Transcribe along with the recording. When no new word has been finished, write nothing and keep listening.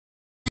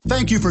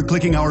Thank you for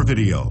clicking our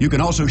video. You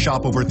can also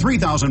shop over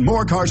 3,000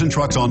 more cars and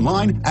trucks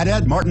online at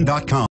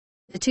edmartin.com.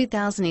 The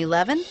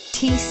 2011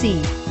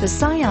 TC. The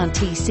SCION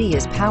TC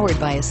is powered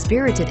by a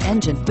spirited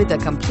engine with a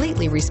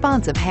completely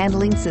responsive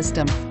handling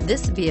system.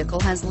 This vehicle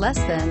has less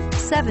than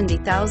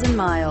 70,000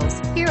 miles.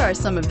 Here are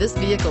some of this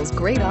vehicle's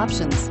great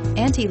options: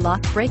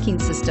 anti-lock braking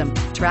system,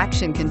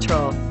 traction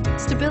control,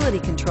 stability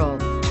control,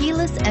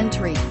 keyless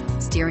entry,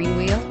 steering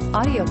wheel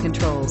audio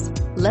controls,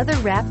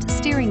 leather-wrapped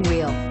steering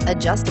wheel,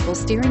 adjustable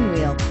steering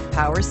wheel,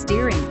 power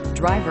steering,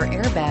 driver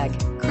airbag,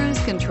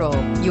 cruise control.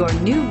 Your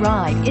new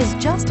ride is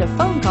just a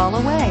phone call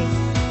away.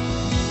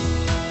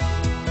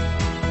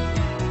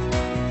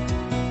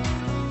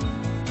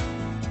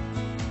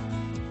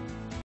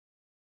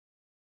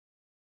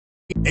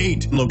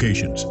 8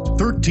 locations,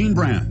 13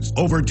 brands,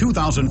 over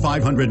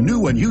 2,500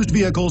 new and used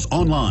vehicles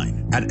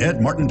online at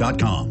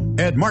edmartin.com.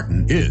 Ed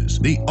Martin is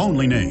the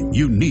only name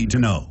you need to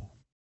know.